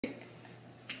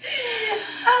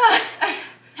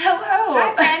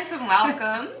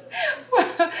welcome.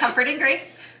 Comfort and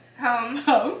Grace,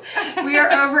 home. We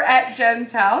are over at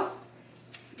Jen's house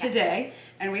today,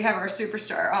 and we have our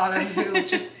superstar Autumn, who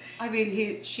just, I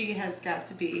mean, she has got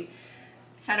to be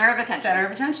Center of attention. Center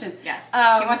of attention. Yes.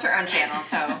 She wants her own channel,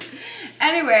 so.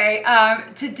 Anyway,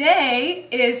 today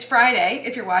is Friday,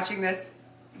 if you're watching this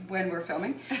when we're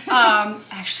filming.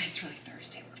 Actually, it's really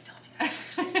Thursday we're filming.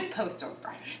 Actually, to post on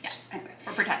Friday. Yes. Anyway.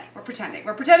 We're pretending. We're pretending.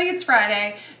 We're pretending it's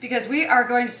Friday because we are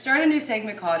going to start a new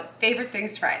segment called Favorite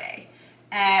Things Friday.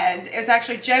 And it was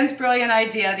actually Jen's brilliant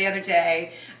idea the other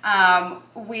day.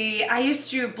 I used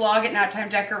to blog at Nighttime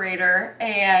Decorator,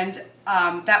 and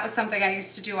that was something I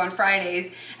used to do on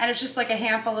Fridays, and it was just like a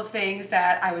handful of things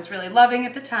that I was really loving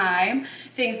at the time,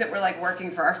 things that were like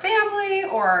working for our family,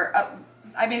 or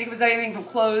I mean, it was anything from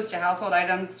clothes to household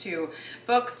items to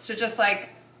books to just like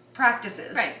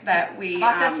practices that we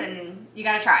bought this and you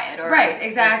got to try it, or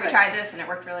exactly. Like, we tried this and it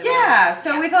worked really well. Yeah,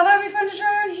 so we thought that would be fun to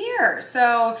try on here.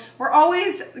 So we're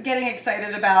always getting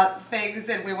excited about things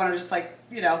that we want to just like,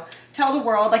 you know, tell the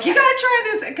world, like, you got to try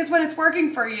this, because when it's working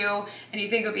for you and you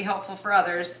think it would be helpful for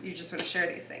others, you just want to share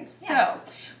these things. Yeah. So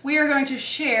we are going to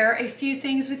share a few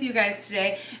things with you guys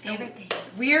today. Favorite things.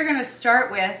 We are going to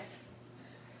start with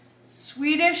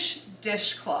Swedish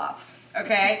dishcloths,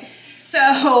 okay?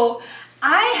 So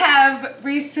I have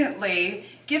recently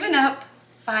given up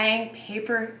buying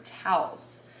paper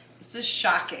towels. This is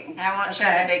shocking. And I won't show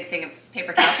the big thing of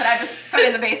paper towels that I just put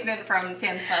in the basement from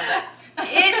Sam's Club. I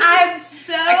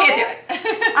can't do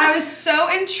it. I was so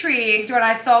intrigued when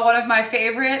I saw one of my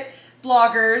favorite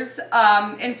bloggers,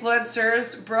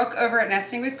 influencers, Brooke over at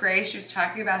Nesting with Grace. She was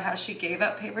talking about how she gave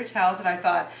up paper towels, and I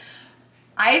thought,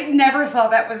 I never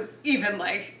thought that was even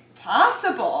like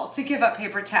possible to give up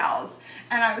paper towels.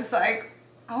 And I was like,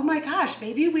 oh my gosh,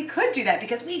 maybe we could do that,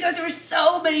 because we go through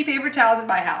so many paper towels in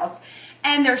my house,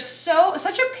 and they're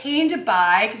such a pain to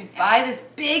buy, because you buy this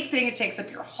big thing, it takes up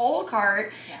your whole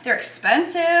cart. They're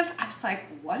expensive. I was like,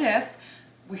 what if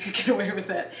we could get away with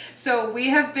it? So we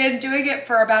have been doing it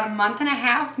for about a month and a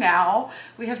half now.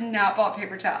 We have not bought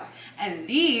paper towels, and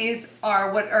these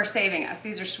are what are saving us.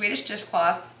 These are Swedish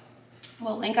dishcloths.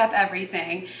 We'll link up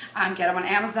everything, get them on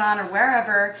Amazon or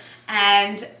wherever,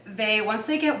 and once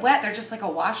they get wet, they're just like a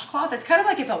washcloth. It's kind of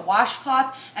like if a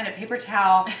washcloth and a paper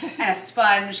towel and a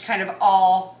sponge kind of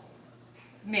all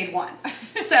made one.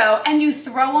 So, and you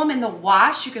throw them in the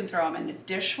wash, you can throw them in the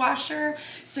dishwasher,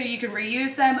 so you can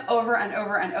reuse them over and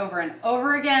over and over and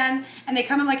over again, and they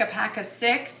come in like a pack of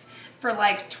 6 for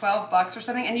like 12 bucks or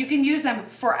something, and you can use them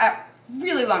for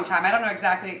really long time. I don't know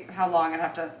exactly how long. I'd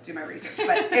have to do my research,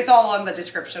 but it's all on the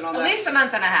description on At least a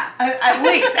month and a half. At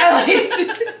least.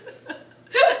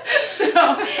 So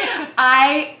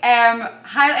I am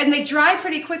and they dry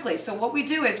pretty quickly. So what we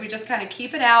do is we just kind of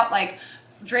keep it out like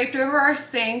draped over our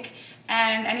sink,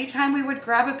 and anytime we would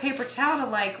grab a paper towel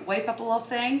to like wipe up a little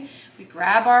thing, we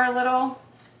grab our little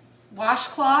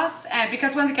washcloth, and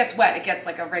because once it gets wet, it gets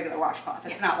like a regular washcloth.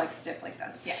 It's not like stiff like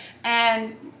this. Yeah.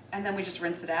 And then we just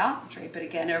rinse it out, drape it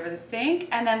again over the sink,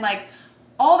 and then like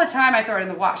all the time I throw it in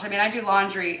the wash. I mean, I do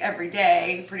laundry every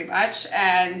day pretty much,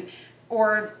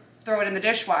 or throw it in the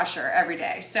dishwasher every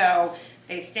day. So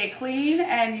they stay clean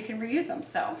and you can reuse them.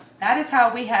 So that is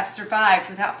how we have survived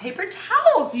without paper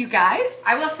towels, you guys.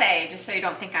 I will say, just so you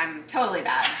don't think I'm totally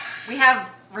bad, we have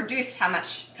reduced how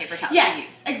much paper towels we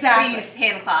use. Exactly. We use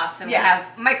hand cloths, and we have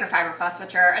microfiber cloths,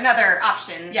 which are another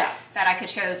option that I could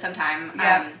show sometime.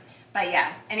 But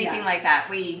yeah, anything like that,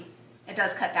 it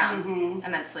does cut down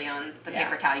immensely on the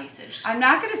paper towel usage. I'm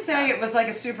not going to say it was like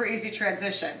a super easy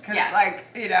transition, because like,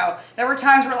 you know, there were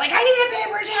times where like, I need a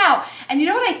paper towel. And you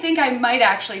know what I think I might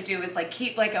actually do is like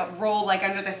keep like a roll like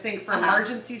under the sink for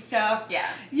emergency stuff. Yeah.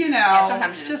 You know,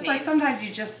 sometimes you just like sometimes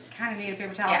you just kind of need a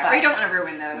paper towel. Yeah, or you don't want to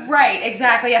ruin those. Right,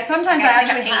 exactly. Yeah, sometimes I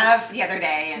actually have the other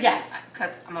day, and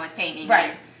because I'm always painting.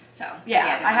 Right. So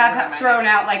yeah, I have thrown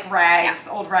out like rags,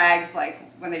 old rags, like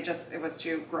when it was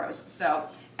too gross. So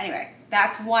anyway,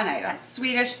 that's one item.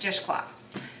 Swedish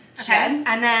dishcloths. Okay.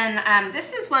 And then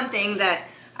this is one thing that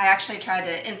I actually tried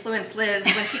to influence Liz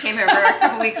when she came over a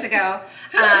couple weeks ago.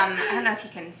 I don't know if you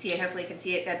can see it. Hopefully you can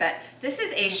see it good. But this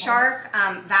is a Shark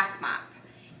vac mop.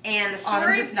 And the story...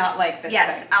 Autumn does not like this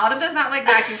thing. Autumn does not like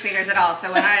vacuum cleaners at all. So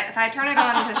if I turn it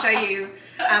on to show you,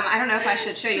 I don't know if I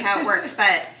should show you how it works.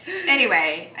 But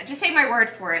anyway, just take my word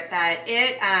for it that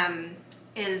it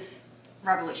is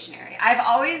revolutionary. I've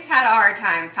always had a hard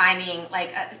time finding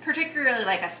particularly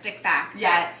like a stick vac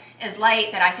that is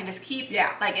light, that I can just keep,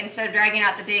 like instead of dragging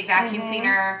out the big vacuum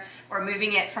cleaner or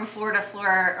moving it from floor to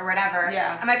floor or whatever.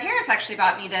 Yeah. And my parents actually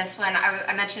bought me this when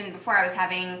I mentioned before I was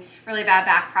having really bad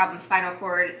back problems, spinal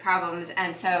cord problems,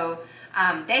 and so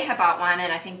they had bought one,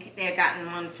 and I think they had gotten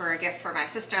one for a gift for my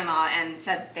sister-in-law, and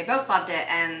said they both loved it,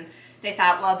 and they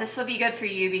thought, well, this will be good for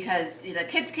you because the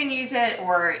kids can use it,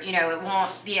 or it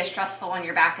won't be as stressful on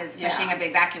your back as fishing a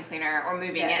big vacuum cleaner or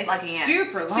moving it, lugging it.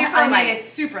 Super light. I mean, it's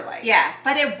super light. Yeah,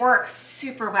 but it works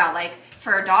super well, like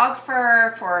for dog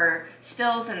fur, for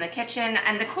spills in the kitchen.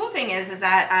 And the cool thing is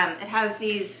that it has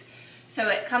these. So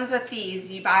it comes with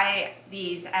these. You buy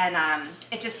these, and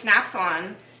it just snaps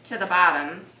on to the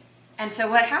bottom. And so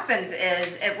what happens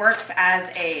is it works as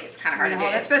it's kind of hard to do.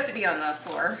 It's supposed to be on the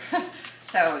floor.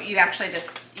 So you actually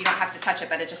you don't have to touch it,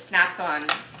 but it just snaps on.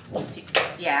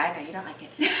 Yeah, I know, you don't like it.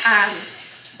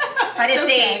 But it's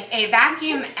okay. a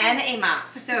vacuum and a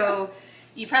mop. So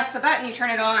you press the button, you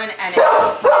turn it on, and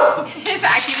it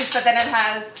vacuums, but then it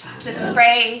has the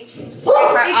spray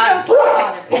part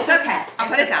on. It's okay. I'll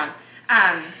put it down.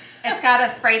 It's got a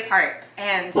spray part,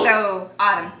 and so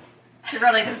Autumn, she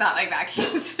really does not like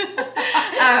vacuums.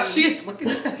 She is looking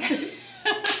at that.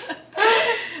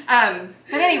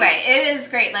 But anyway, it is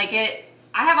great. Like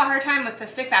I have a hard time with the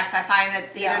stick backs. I find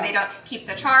that either they don't keep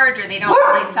the charge or they don't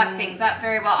really suck things up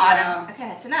very well. Autumn. Okay,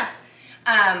 that's enough.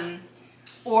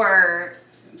 Or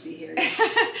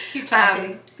keep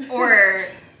talking. Or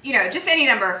just any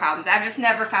number of problems. I've just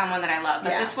never found one that I love.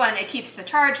 But this one, it keeps the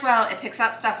charge well. It picks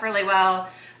up stuff really well.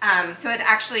 So it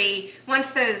actually,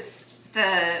 once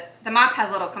the mop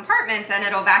has little compartments, and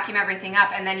it'll vacuum everything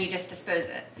up, and then you just dispose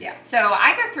it. Yeah. So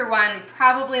I go through one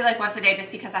probably like once a day,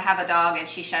 just because I have a dog and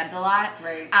she sheds a lot.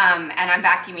 Right. And I'm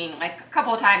vacuuming like a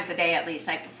couple of times a day at least,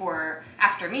 like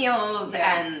after meals,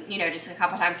 and just a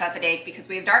couple times throughout the day, because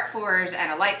we have dark floors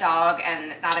and a light dog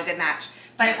and not a good match.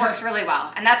 But it works really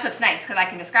well, and that's what's nice, because I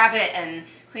can just grab it and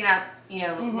clean up,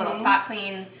 little spot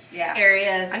clean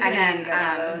areas, and then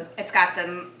it's got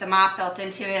the mop built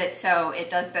into it, so it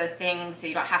does both things. So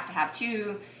you don't have to have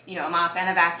two, a mop and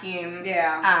a vacuum.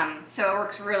 Yeah. So it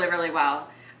works really, really well.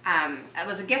 It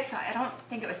was a gift, so I don't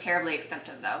think it was terribly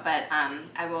expensive though. But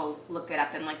I will look it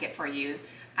up and link it for you.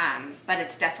 But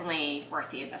it's definitely worth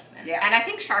the investment. Yeah. And I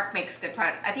think Shark makes good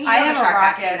product. I think you have a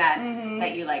Shark vacuum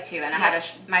that you like too. And I had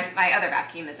my other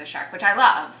vacuum is a Shark, which I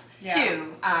love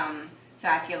too. So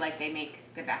I feel like they make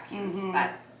good vacuums.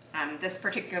 But this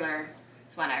particular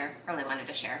is one I really wanted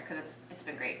to share, because it's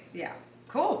been great. Yeah.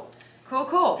 Cool. Cool,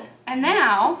 cool. And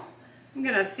now I'm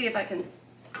gonna see if I can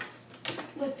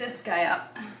lift this guy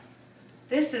up.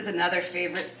 This is another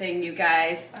favorite thing, you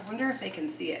guys. I wonder if they can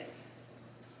see it.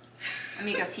 Let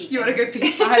me go peek. You want to go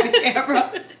peek behind the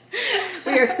camera?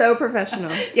 We are so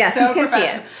professional. Yes, so you can see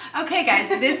it. Okay, guys,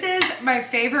 this is my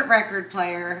favorite record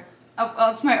player. Oh,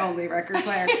 well, it's my only record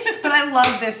player, but I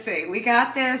love this thing. We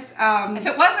got this. If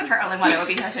it wasn't her only one, it would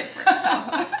be her favorite.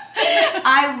 So.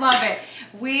 I love it.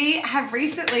 We have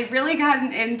recently really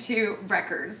gotten into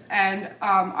records, and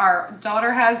our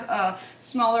daughter has a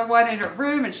smaller one in her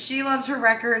room, and she loves her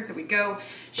records, and we go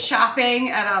shopping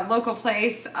at a local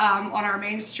place on our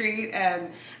main street, and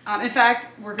in fact,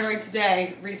 we're going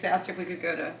today. Reese asked if we could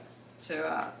go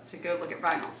to go look at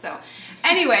vinyls. So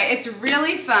anyway, it's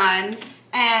really fun,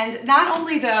 and not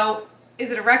only though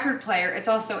is it a record player, it's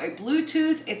also a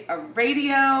Bluetooth, it's a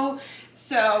radio,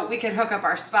 so we can hook up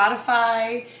our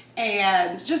Spotify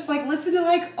and just like listen to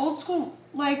like old school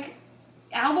like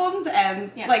albums, and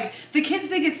like the kids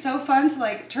think it's so fun to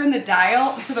like turn the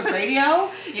dial to the radio,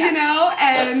 you know,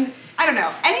 and I don't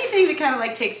know, anything that kind of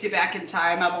like takes you back in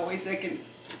time, I'm always think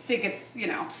it's, you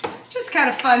know, just kind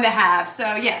of fun to have.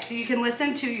 So yeah, so you can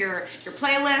listen to your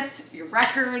playlists, your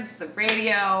records, the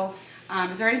radio.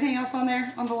 Is there anything else on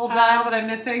there on the little dial that I'm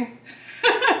missing?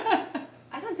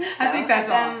 I don't think so. I think that's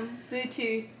all.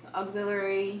 Bluetooth,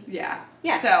 auxiliary. Yeah.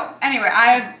 Yeah. So anyway,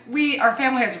 our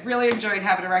family has really enjoyed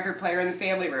having a record player in the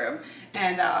family room,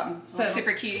 and so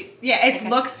super cute. Yeah, it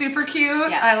looks super cute.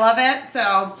 Yeah. I love it.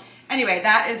 So anyway,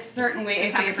 that is certainly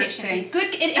a favorite thing.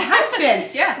 Good. It has been.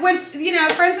 Yeah. When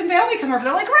friends and family come over,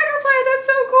 they're like, record player, that's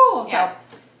so cool. Yeah.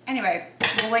 So anyway,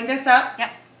 we'll link this up.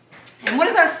 Yes. And what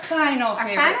is our final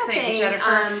favorite thing,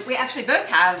 Jennifer? We actually both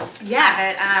have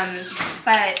it.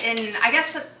 But in, I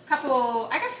guess it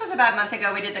was about a month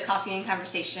ago, we did the coffee and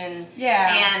conversation.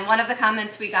 Yeah. And one of the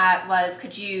comments we got was,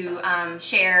 could you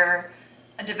share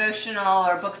a devotional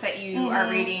or books that you are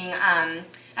reading? And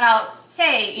I'll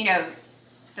say, you know,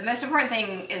 the most important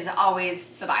thing is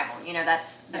always the Bible. You know,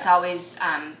 that's always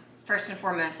first and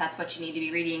foremost. That's what you need to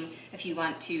be reading if you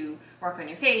want to work on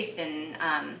your faith and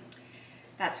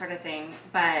that sort of thing.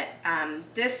 But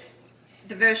this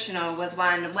devotional was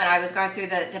one when I was going through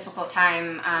the difficult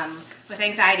time with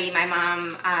anxiety. My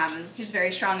mom, who's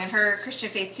very strong in her Christian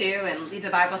faith too, and leads a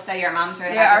Bible study. Our moms are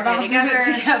in a Bible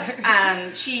study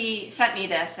together. She sent me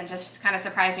this and just kind of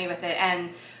surprised me with it.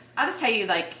 And I'll just tell you,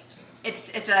 like,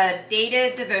 it's a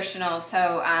dated devotional,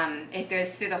 so it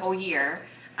goes through the whole year.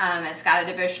 It's got a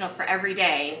devotional for every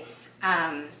day.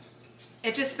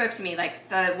 It just spoke to me, like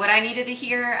what I needed to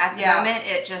hear at the moment.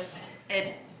 It just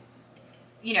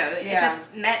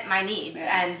just met my needs,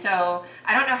 and so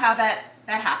I don't know how that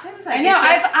happens. Like, I know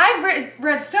I've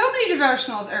read so many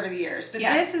devotionals over the years, but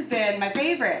this has been my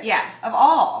favorite. Of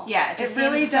all. It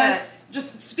really does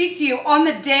just speak to you on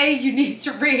the day you need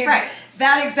to read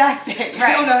that exact thing.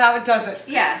 I don't know how it does it.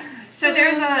 So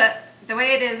there's the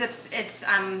way it is, it's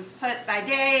put by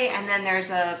day, and then there's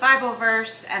a Bible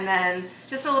verse, and then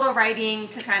just a little writing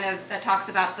to that talks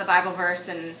about the Bible verse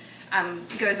and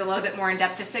goes a little bit more in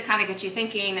depth just to kind of get you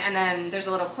thinking. And then there's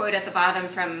a little quote at the bottom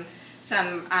from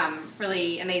some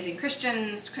really amazing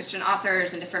Christian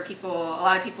authors and different people, a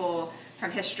lot of people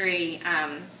from history,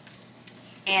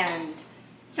 and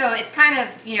so it kind of,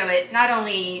 it not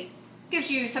only gives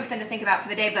you something to think about for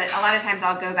the day, but a lot of times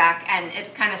I'll go back and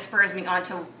it kind of spurs me on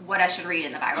to what I should read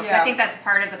in the Bible. So I think that's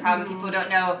part of the problem. People don't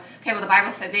know, okay, well, the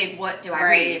Bible's so big, what do I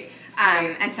read?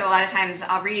 And so a lot of times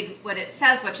I'll read what it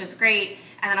says, which is great,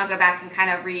 and then I'll go back and kind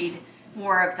of read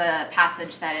more of the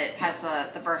passage that it has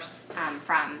the verse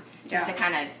from, just to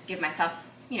kind of give myself,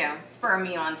 spur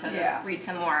me on to read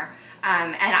some more.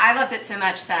 And I loved it so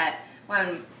much that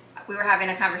when we were having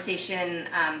a conversation,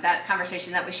 that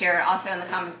conversation that we shared also in the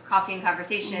Coffee and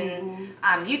Conversation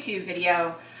YouTube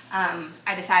video,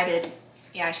 I decided,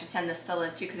 I should send this to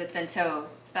Liz too, because it's been so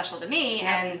special to me.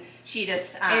 And she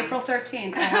just... April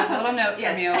 13th, I have a little note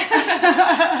from you.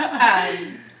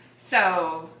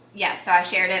 So I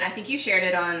shared it. I think you shared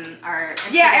it on our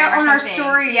Instagram on our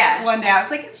stories one day. I was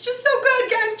like, it's just so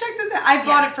good, guys, check this out. I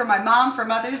bought it for my mom for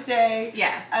Mother's Day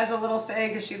as a little thing,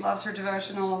 because she loves her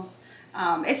devotionals.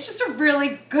 It's just a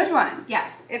really good one.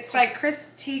 It's by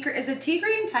Chris Tigre. Is it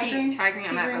Tigre? Tigre,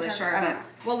 I'm not really sure. But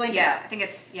we'll link it. I think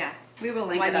it's, we will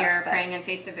link it up. 1 year praying and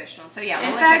faith devotional. So we'll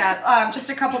link it up. Just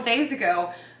a couple days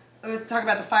ago, I was talking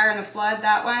about the fire and the flood,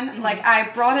 that one. Like, I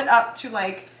brought it up to,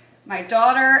 like, my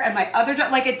daughter and my other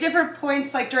daughter, like, at different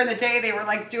points, like, during the day, they were,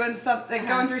 like, doing something,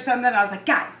 going through something, and I was like,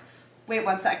 guys, wait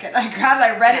 1 second. I grabbed it,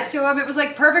 I read it to them. It was,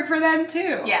 like, perfect for them,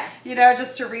 too.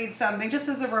 Just to read something, just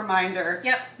as a reminder.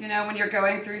 When you're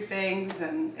going through things,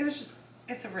 and it was just,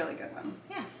 it's a really good one.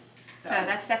 So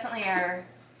that's definitely our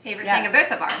favorite thing of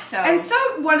both of ours. And so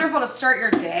wonderful to start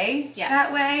your day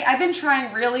that way. I've been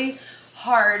trying really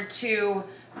hard to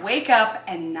wake up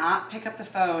and not pick up the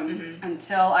phone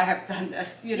until I have done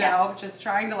this, just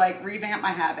trying to, like, revamp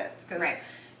my habits, because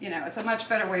it's a much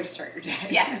better way to start your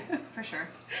day. For sure.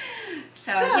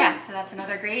 So that's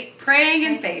another great Praying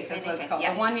and Faith is what it's called.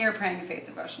 The 1 year Praying and Faith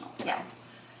devotional.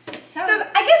 So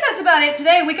I guess that's about it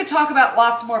today. We could talk about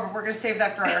lots more, but we're going to save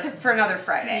that for another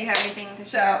Friday. Do you have anything to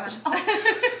share?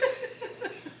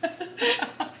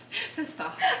 This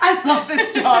dog. I love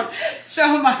this dog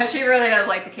so much. She really does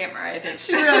like the camera, I think.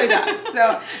 She really does.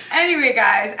 So anyway,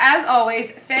 guys, as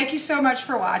always, thank you so much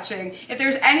for watching. If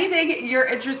there's anything you're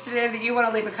interested in that you want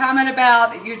to leave a comment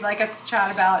about, that you'd like us to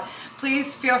chat about,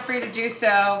 please feel free to do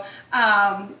so.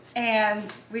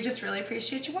 And we just really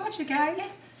appreciate you watching,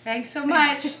 guys. Thanks so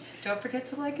much. Don't forget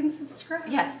to like and subscribe.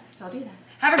 Yes, still do that.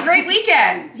 Have a great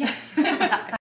weekend. Yes.